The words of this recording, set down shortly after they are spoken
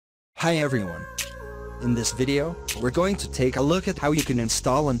Hi everyone. In this video, we're going to take a look at how you can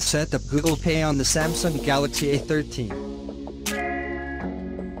install and set up Google Pay on the Samsung Galaxy A13.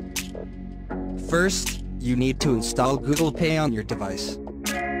 First, you need to install Google Pay on your device.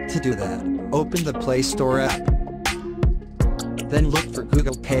 To do that, open the Play Store app. Then look for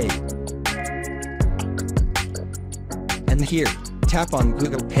Google Pay. And here, tap on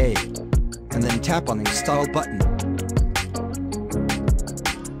Google Pay. And then tap on Install button.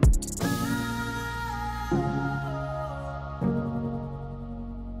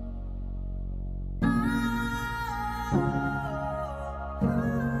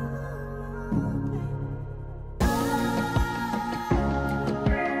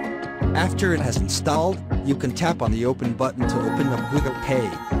 After it has installed, you can tap on the Open button to open up Google Pay.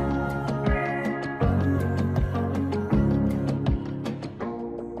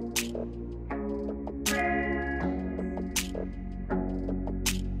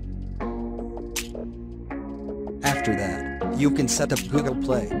 After that, you can set up Google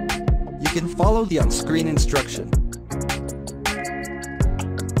Play. You can follow the on-screen instruction.